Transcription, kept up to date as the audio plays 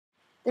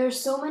There are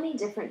so many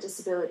different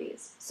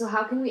disabilities, so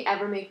how can we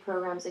ever make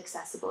programs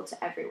accessible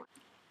to everyone?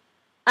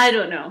 I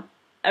don't know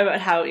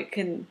about how we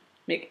can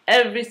make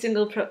every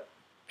single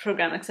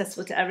program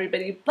accessible to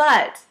everybody,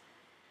 but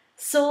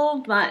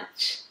so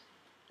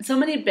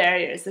many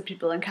barriers that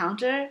people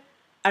encounter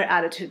are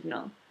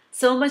attitudinal.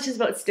 So much is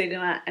about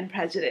stigma and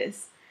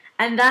prejudice,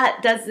 and that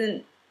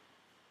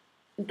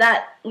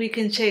we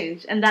can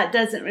change, and that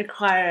doesn't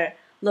require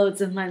loads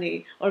of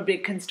money or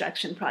big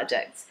construction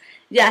projects.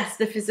 Yes,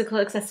 the physical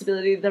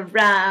accessibility, the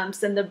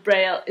ramps and the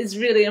braille is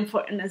really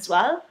important as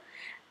well,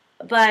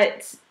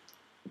 but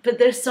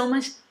there's so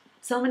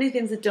many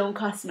things that don't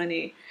cost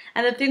money,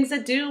 and the things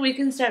that do, we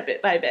can start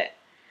bit by bit.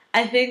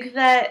 I think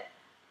that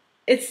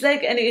it's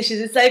like any issues.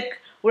 It's like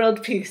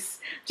world peace.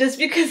 Just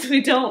because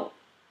we don't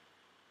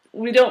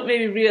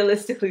maybe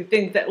realistically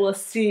think that we'll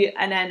see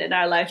an end in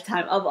our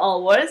lifetime of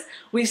all wars,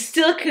 we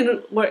still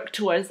can work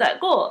towards that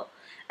goal.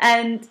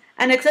 And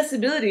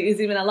accessibility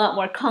is even a lot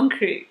more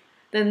concrete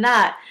than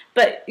that.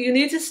 But you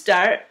need to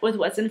start with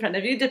what's in front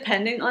of you,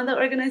 depending on the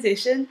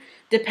organization,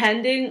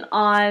 depending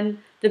on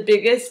the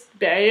biggest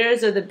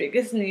barriers or the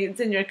biggest needs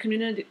in your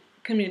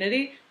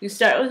community. You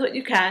start with what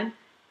you can,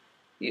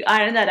 you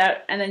iron that out,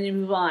 and then you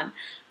move on.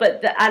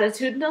 But the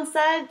attitudinal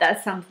side,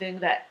 that's something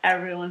that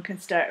everyone can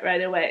start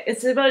right away.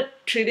 It's about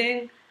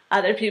treating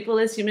other people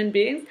as human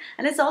beings,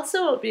 and it's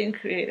also about being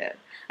creative.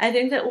 I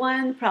think that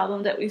one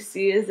problem that we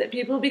see is that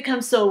people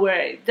become so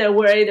worried. They're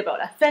worried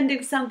about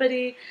offending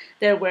somebody,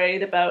 they're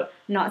worried about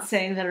not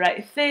saying the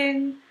right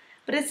thing,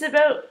 but it's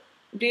about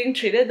being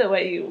treated the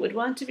way you would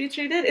want to be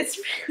treated. It's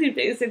really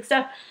basic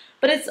stuff,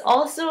 but it's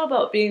also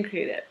about being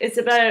creative. It's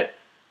about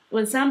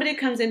when somebody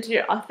comes into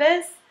your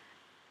office,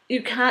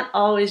 you can't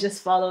always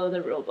just follow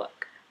the rule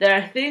book. There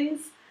are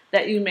things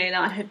that you may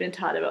not have been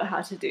taught about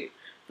how to do,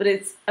 but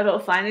it's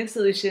about finding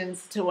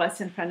solutions to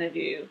what's in front of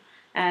you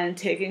and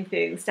taking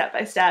things step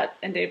by step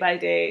and day by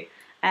day.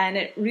 And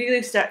it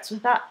really starts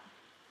with that.